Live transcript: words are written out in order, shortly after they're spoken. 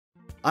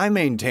I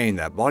maintain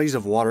that bodies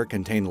of water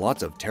contain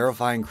lots of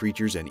terrifying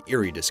creatures and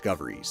eerie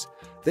discoveries.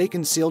 They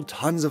conceal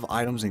tons of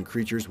items and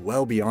creatures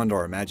well beyond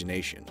our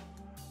imagination.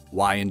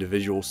 Why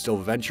individuals still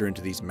venture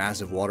into these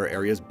massive water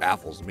areas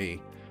baffles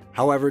me.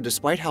 However,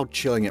 despite how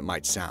chilling it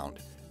might sound,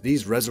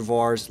 these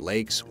reservoirs,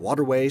 lakes,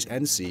 waterways,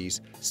 and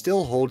seas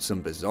still hold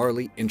some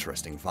bizarrely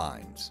interesting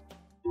finds.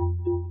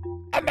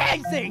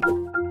 Amazing!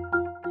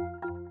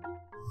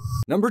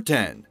 Number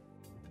 10.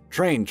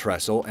 Train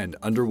trestle and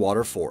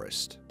underwater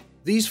forest.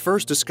 These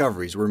first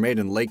discoveries were made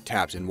in Lake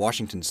Tapps in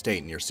Washington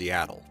State near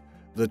Seattle.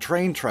 The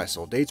train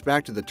trestle dates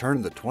back to the turn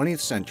of the 20th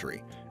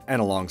century,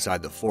 and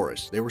alongside the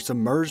forest, they were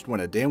submerged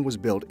when a dam was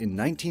built in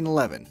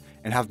 1911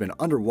 and have been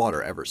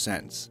underwater ever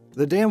since.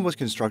 The dam was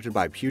constructed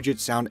by Puget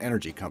Sound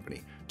Energy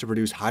Company to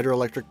produce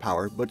hydroelectric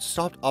power but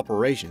stopped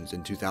operations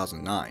in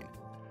 2009.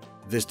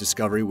 This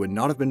discovery would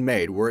not have been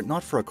made were it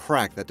not for a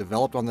crack that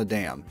developed on the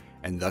dam,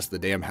 and thus the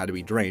dam had to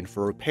be drained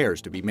for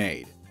repairs to be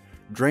made.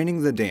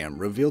 Draining the dam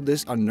revealed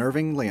this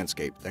unnerving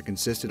landscape that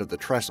consisted of the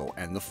trestle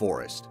and the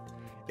forest.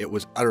 It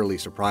was utterly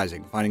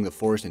surprising finding the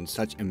forest in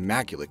such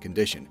immaculate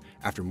condition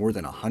after more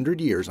than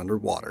 100 years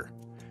underwater.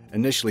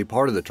 Initially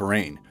part of the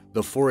terrain,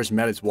 the forest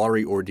met its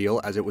watery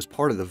ordeal as it was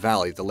part of the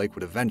valley the lake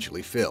would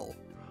eventually fill.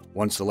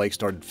 Once the lake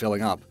started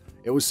filling up,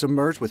 it was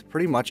submerged with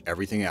pretty much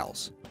everything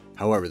else.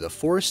 However, the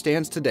forest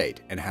stands to date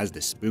and has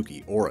this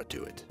spooky aura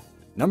to it.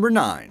 Number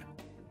 9.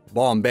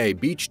 Bombay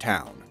Beach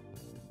Town.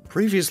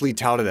 Previously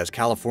touted as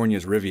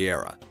California's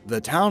Riviera, the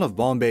town of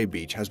Bombay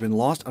Beach has been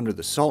lost under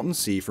the Salton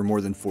Sea for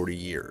more than 40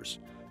 years.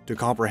 To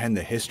comprehend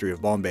the history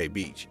of Bombay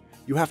Beach,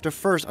 you have to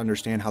first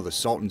understand how the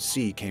Salton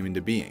Sea came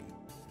into being.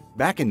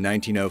 Back in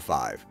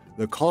 1905,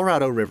 the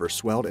Colorado River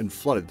swelled and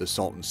flooded the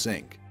Salton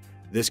Sink.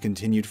 This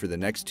continued for the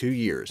next 2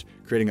 years,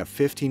 creating a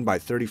 15 by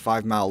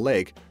 35 mile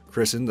lake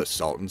christened the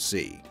Salton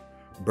Sea.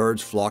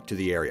 Birds flocked to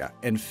the area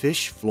and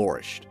fish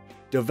flourished.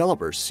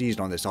 Developers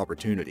seized on this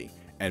opportunity,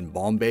 and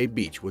Bombay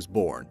Beach was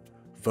born.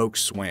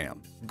 Folks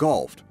swam,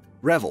 golfed,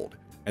 reveled,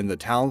 and the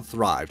town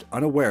thrived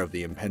unaware of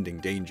the impending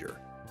danger.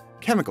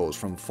 Chemicals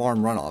from farm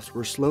runoffs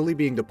were slowly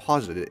being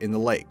deposited in the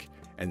lake,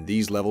 and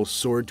these levels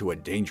soared to a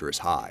dangerous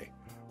high.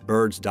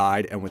 Birds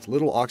died, and with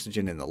little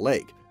oxygen in the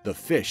lake, the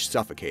fish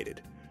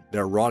suffocated.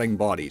 Their rotting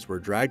bodies were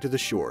dragged to the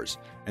shores,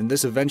 and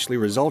this eventually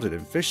resulted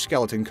in fish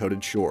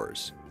skeleton-coated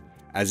shores.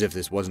 As if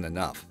this wasn't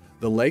enough,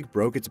 the lake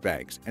broke its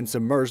banks and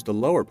submerged the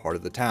lower part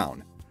of the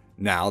town.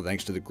 Now,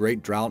 thanks to the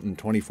Great Drought in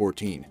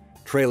 2014,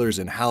 trailers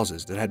and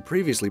houses that had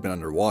previously been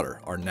underwater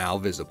are now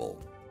visible.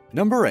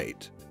 Number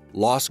 8.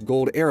 Lost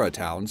Gold Era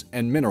Towns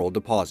and Mineral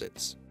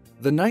Deposits.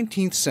 The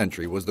 19th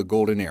century was the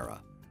Golden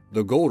Era.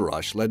 The gold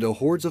rush led to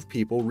hordes of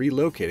people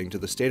relocating to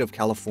the state of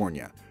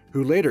California,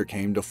 who later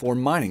came to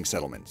form mining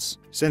settlements.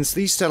 Since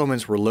these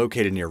settlements were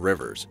located near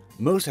rivers,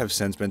 most have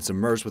since been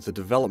submerged with the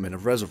development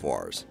of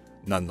reservoirs.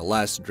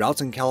 Nonetheless,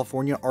 droughts in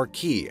California are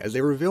key as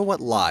they reveal what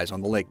lies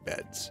on the lake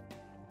beds.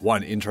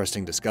 One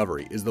interesting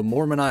discovery is the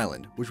Mormon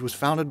Island, which was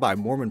founded by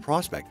Mormon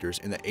prospectors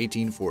in the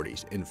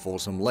 1840s in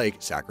Folsom Lake,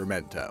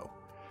 Sacramento.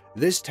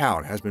 This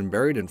town has been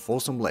buried in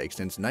Folsom Lake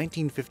since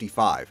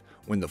 1955,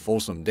 when the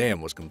Folsom Dam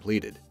was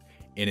completed.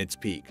 In its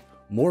peak,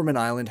 Mormon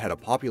Island had a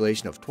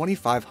population of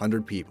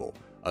 2,500 people,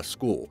 a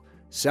school,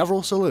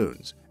 several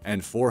saloons,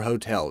 and 4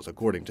 hotels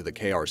according to the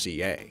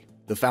KRCA.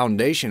 The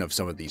foundation of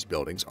some of these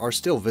buildings are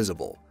still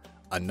visible.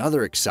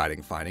 Another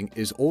exciting finding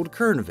is Old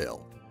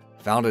Kernville.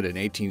 Founded in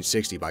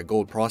 1860 by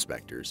gold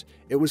prospectors,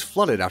 it was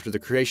flooded after the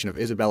creation of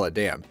Isabella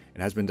Dam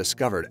and has been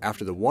discovered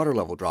after the water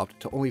level dropped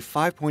to only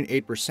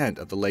 5.8%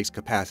 of the lake's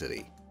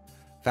capacity.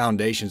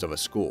 Foundations of a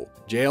school,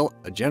 jail,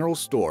 a general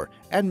store,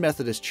 and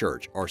Methodist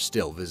church are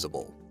still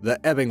visible.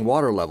 The ebbing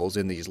water levels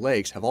in these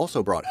lakes have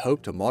also brought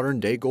hope to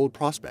modern-day gold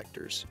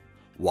prospectors.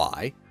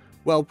 Why?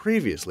 Well,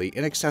 previously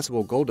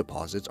inaccessible gold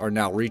deposits are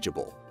now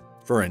reachable.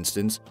 For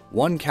instance,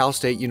 one Cal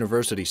State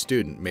University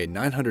student made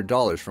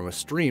 $900 from a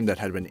stream that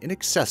had been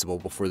inaccessible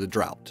before the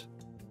drought.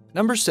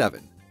 Number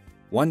 7.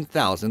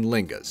 1,000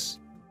 Lingas.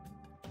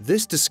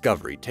 This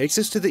discovery takes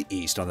us to the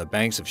east on the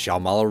banks of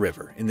Shalmala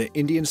River in the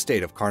Indian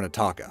state of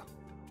Karnataka.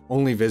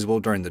 Only visible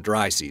during the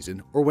dry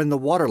season or when the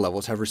water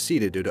levels have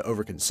receded due to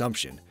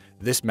overconsumption,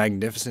 this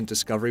magnificent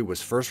discovery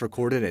was first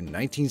recorded in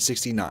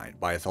 1969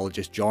 by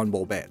ethologist John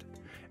Bolbet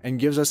and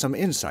gives us some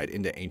insight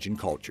into ancient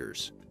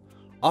cultures.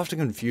 Often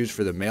confused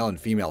for the male and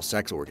female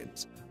sex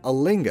organs, a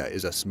linga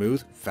is a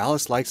smooth,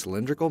 phallus-like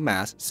cylindrical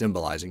mass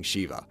symbolizing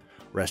Shiva,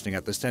 resting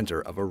at the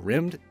center of a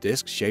rimmed,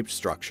 disc-shaped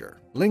structure.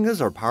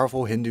 Lingas are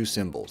powerful Hindu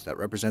symbols that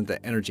represent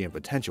the energy and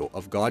potential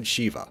of God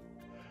Shiva.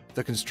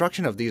 The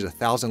construction of these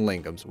 1,000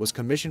 lingams was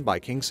commissioned by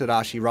King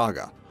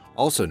Sadashiraga,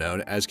 also known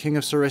as King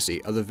of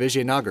Sarisi of the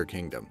Vijayanagar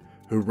Kingdom,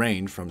 who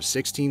reigned from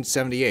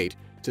 1678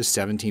 to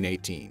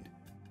 1718.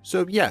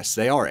 So yes,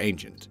 they are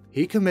ancient.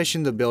 He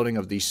commissioned the building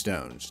of these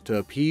stones to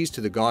appease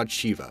to the god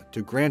Shiva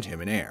to grant him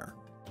an heir.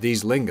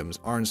 These lingams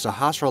are in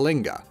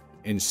Sahasralinga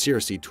in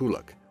Sirsi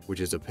Tuluk, which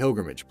is a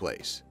pilgrimage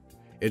place.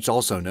 It's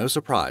also no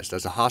surprise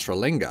that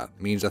Sahasralinga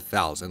means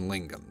 1,000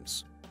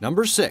 lingams.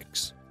 Number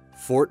 6.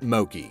 Fort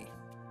Moki.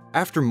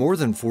 After more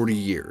than 40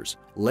 years,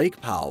 Lake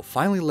Powell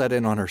finally let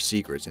in on her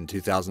secrets in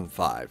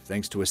 2005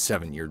 thanks to a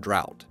 7-year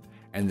drought,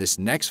 and this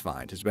next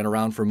find has been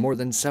around for more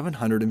than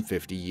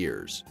 750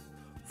 years.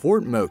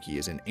 Fort Moki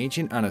is an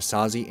ancient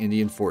Anasazi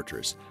Indian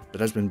fortress that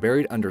has been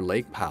buried under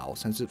Lake Powell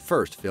since it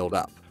first filled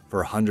up.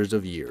 For hundreds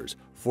of years,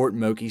 Fort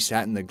Moki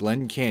sat in the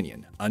Glen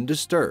Canyon,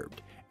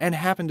 undisturbed, and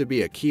happened to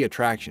be a key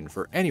attraction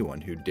for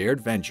anyone who dared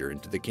venture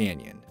into the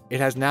canyon. It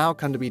has now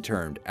come to be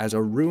termed as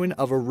a ruin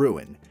of a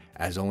ruin,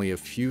 as only a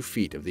few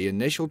feet of the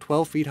initial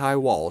 12 feet high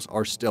walls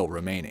are still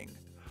remaining.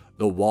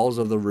 The walls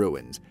of the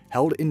ruins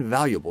held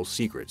invaluable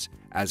secrets,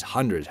 as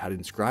hundreds had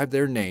inscribed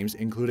their names,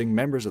 including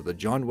members of the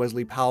John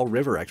Wesley Powell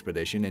River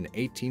Expedition in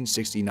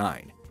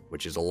 1869,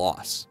 which is a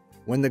loss.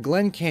 When the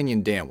Glen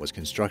Canyon Dam was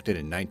constructed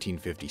in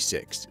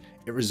 1956,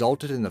 it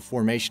resulted in the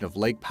formation of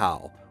Lake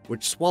Powell,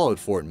 which swallowed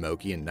Fort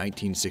Moki in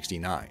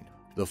 1969.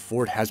 The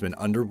fort has been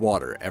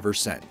underwater ever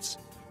since.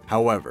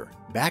 However,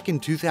 back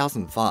in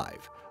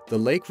 2005, the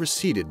lake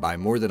receded by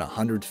more than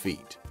 100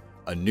 feet,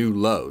 a new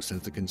low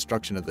since the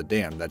construction of the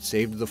dam that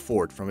saved the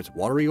fort from its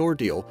watery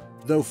ordeal,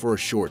 though for a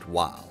short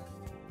while.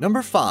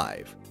 Number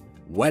 5.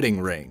 Wedding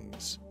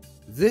rings.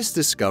 This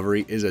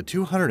discovery is a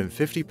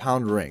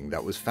 250-pound ring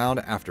that was found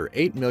after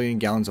 8 million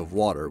gallons of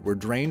water were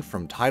drained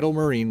from tidal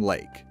marine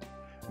lake.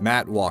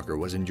 Matt Walker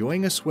was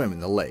enjoying a swim in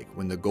the lake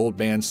when the gold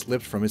band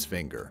slipped from his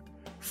finger.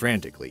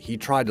 Frantically, he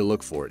tried to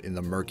look for it in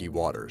the murky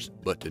waters,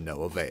 but to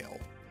no avail.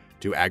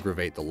 To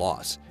aggravate the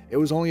loss, it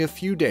was only a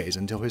few days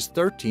until his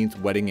 13th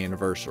wedding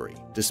anniversary.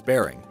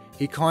 Despairing,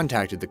 he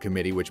contacted the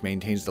committee which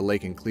maintains the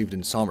lake in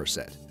Clevedon,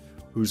 Somerset,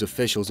 whose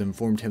officials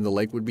informed him the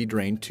lake would be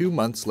drained 2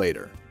 months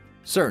later.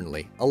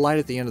 Certainly, a light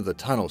at the end of the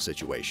tunnel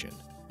situation.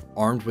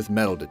 Armed with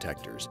metal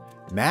detectors,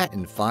 Matt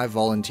and 5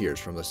 volunteers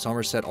from the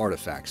Somerset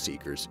Artifact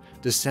Seekers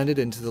descended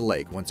into the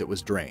lake once it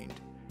was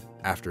drained.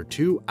 After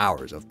 2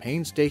 hours of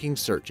painstaking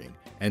searching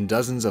and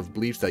dozens of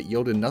bleeps that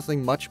yielded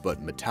nothing much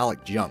but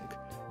metallic junk,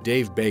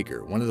 Dave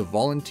Baker, one of the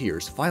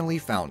volunteers, finally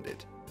found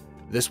it.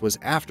 This was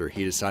after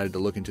he decided to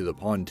look into the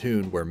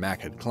pontoon where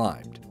Mac had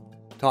climbed.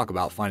 Talk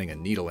about finding a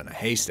needle in a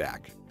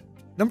haystack.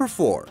 Number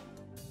 4.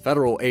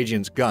 Federal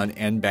Agent's Gun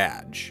and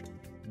Badge.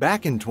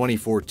 Back in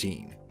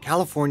 2014,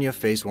 California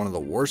faced one of the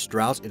worst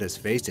droughts it has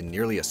faced in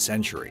nearly a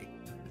century.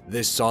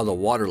 This saw the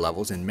water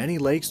levels in many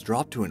lakes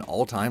drop to an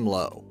all-time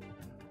low.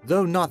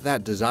 Though not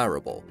that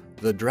desirable,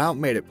 the drought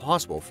made it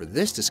possible for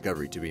this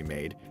discovery to be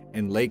made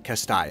in Lake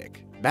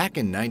Castaic. Back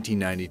in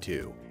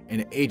 1992,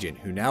 an agent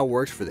who now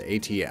works for the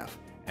ATF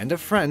and a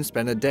friend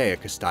spent a day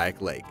at Castaic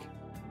Lake.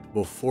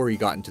 Before he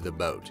got into the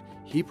boat,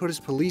 he put his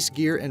police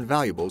gear and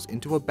valuables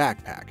into a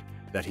backpack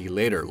that he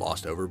later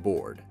lost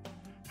overboard.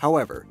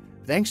 However,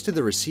 thanks to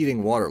the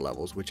receding water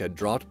levels which had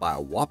dropped by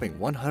a whopping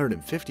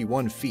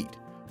 151 feet,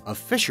 a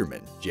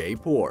fisherman, Jay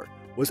Poor,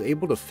 was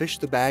able to fish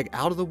the bag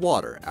out of the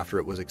water after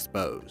it was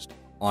exposed.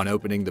 On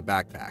opening the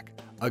backpack,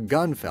 a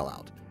gun fell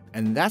out,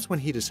 and that's when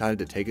he decided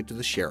to take it to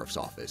the sheriff's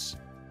office.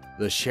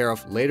 The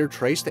sheriff later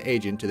traced the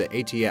agent to the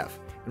ATF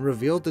and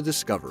revealed the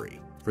discovery.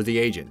 For the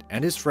agent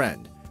and his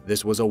friend,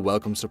 this was a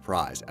welcome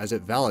surprise as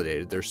it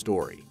validated their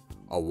story.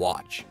 A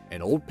watch,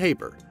 an old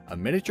paper, a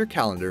miniature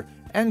calendar,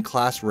 and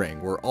class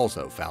ring were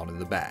also found in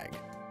the bag.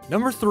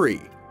 Number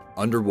 3.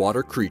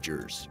 Underwater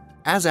creatures.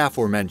 As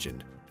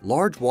aforementioned,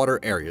 large water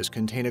areas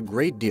contain a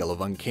great deal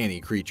of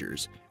uncanny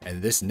creatures,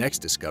 and this next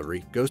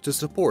discovery goes to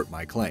support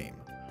my claim.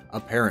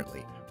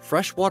 Apparently,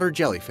 freshwater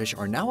jellyfish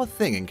are now a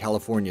thing in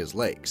California's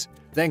lakes,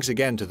 thanks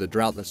again to the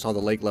drought that saw the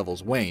lake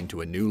levels wane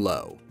to a new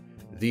low.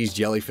 These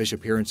jellyfish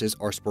appearances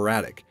are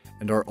sporadic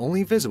and are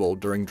only visible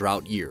during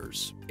drought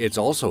years. It's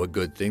also a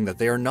good thing that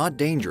they are not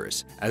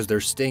dangerous, as their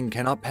sting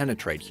cannot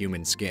penetrate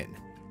human skin.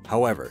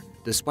 However,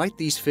 despite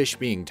these fish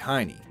being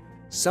tiny,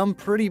 some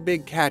pretty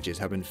big catches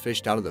have been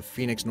fished out of the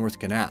Phoenix North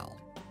Canal,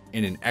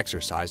 in an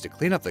exercise to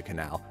clean up the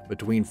canal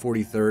between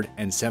 43rd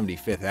and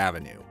 75th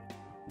Avenue.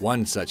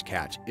 One such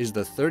catch is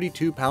the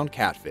 32-pound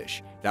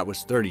catfish that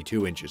was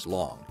 32 inches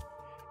long.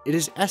 It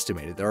is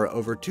estimated there are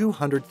over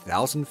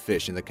 200,000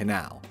 fish in the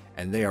canal,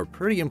 and they are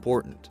pretty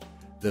important.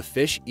 The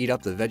fish eat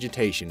up the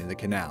vegetation in the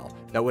canal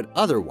that would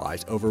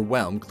otherwise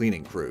overwhelm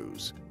cleaning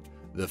crews.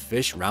 The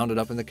fish rounded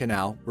up in the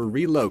canal were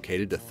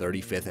relocated to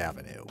 35th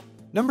Avenue.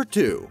 Number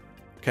 2.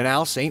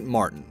 Canal St.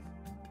 Martin.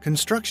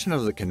 Construction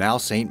of the Canal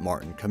St.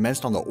 Martin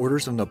commenced on the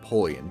orders of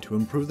Napoleon to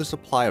improve the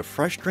supply of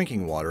fresh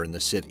drinking water in the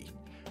city.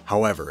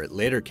 However, it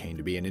later came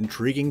to be an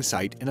intriguing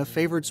site and a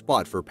favored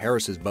spot for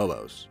Paris's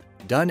bobos.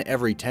 Done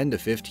every 10 to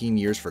 15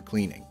 years for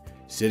cleaning,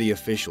 city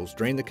officials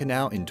drained the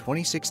canal in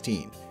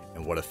 2016,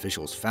 and what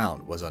officials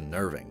found was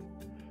unnerving.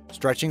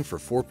 Stretching for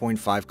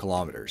 4.5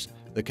 kilometers,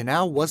 the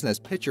canal wasn't as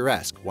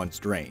picturesque once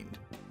drained,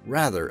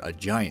 rather a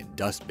giant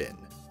dustbin.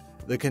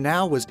 The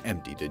canal was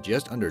emptied to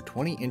just under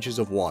 20 inches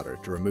of water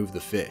to remove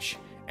the fish,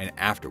 and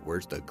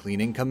afterwards the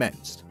cleaning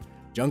commenced.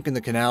 Junk in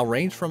the canal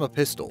ranged from a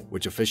pistol,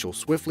 which officials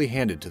swiftly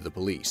handed to the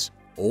police,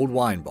 old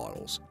wine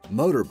bottles,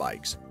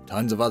 motorbikes,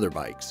 tons of other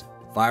bikes,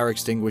 fire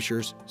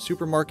extinguishers,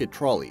 supermarket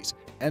trolleys,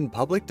 and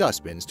public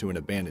dustbins to an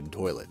abandoned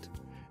toilet.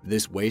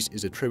 This waste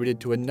is attributed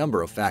to a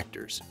number of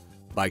factors.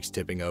 bikes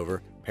tipping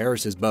over,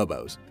 Paris's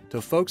Bobos,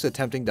 to folks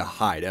attempting to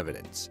hide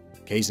evidence.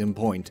 Case in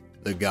point,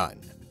 the gun.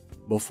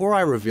 Before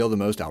I reveal the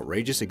most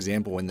outrageous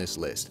example in this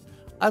list,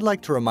 I'd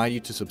like to remind you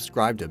to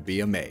subscribe to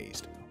Be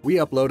Amazed. We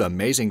upload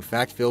amazing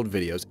fact-filled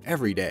videos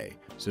every day,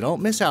 so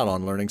don't miss out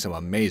on learning some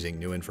amazing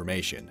new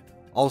information.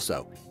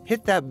 Also,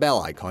 hit that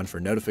bell icon for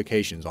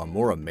notifications on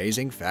more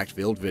amazing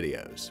fact-filled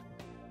videos.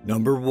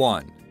 Number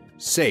 1.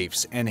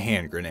 Safes and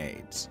hand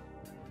grenades.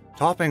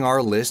 Topping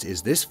our list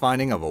is this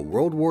finding of a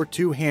World War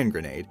II hand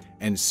grenade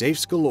and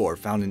safes galore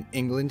found in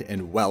England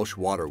and Welsh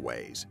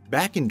waterways.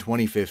 Back in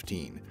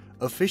 2015,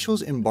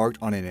 officials embarked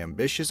on an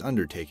ambitious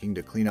undertaking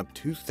to clean up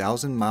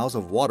 2,000 miles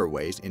of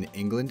waterways in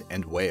England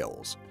and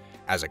Wales.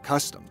 As a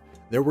custom,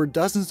 there were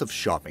dozens of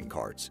shopping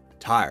carts,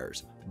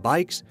 tires,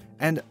 bikes,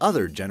 and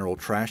other general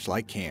trash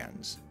like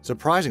cans.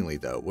 Surprisingly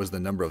though was the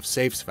number of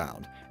safes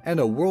found and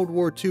a World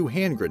War II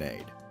hand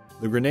grenade.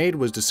 The grenade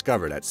was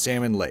discovered at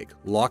Salmon Lake,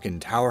 Lock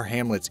and Tower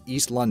Hamlets,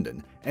 East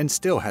London, and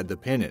still had the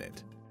pin in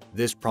it.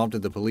 This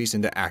prompted the police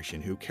into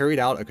action, who carried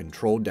out a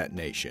controlled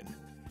detonation.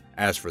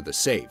 As for the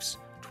safes,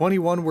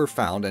 21 were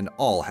found and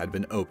all had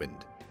been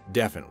opened.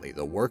 Definitely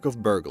the work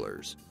of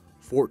burglars.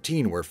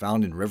 14 were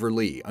found in River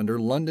Lee under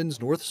London's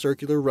North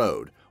Circular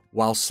Road,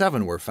 while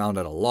 7 were found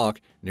at a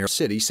lock near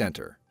city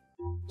centre.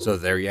 So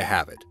there you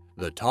have it,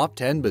 the top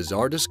 10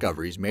 bizarre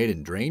discoveries made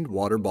in drained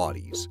water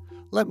bodies.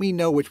 Let me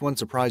know which one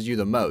surprised you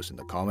the most in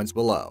the comments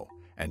below,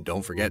 and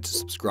don't forget to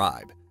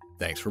subscribe.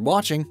 Thanks for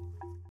watching!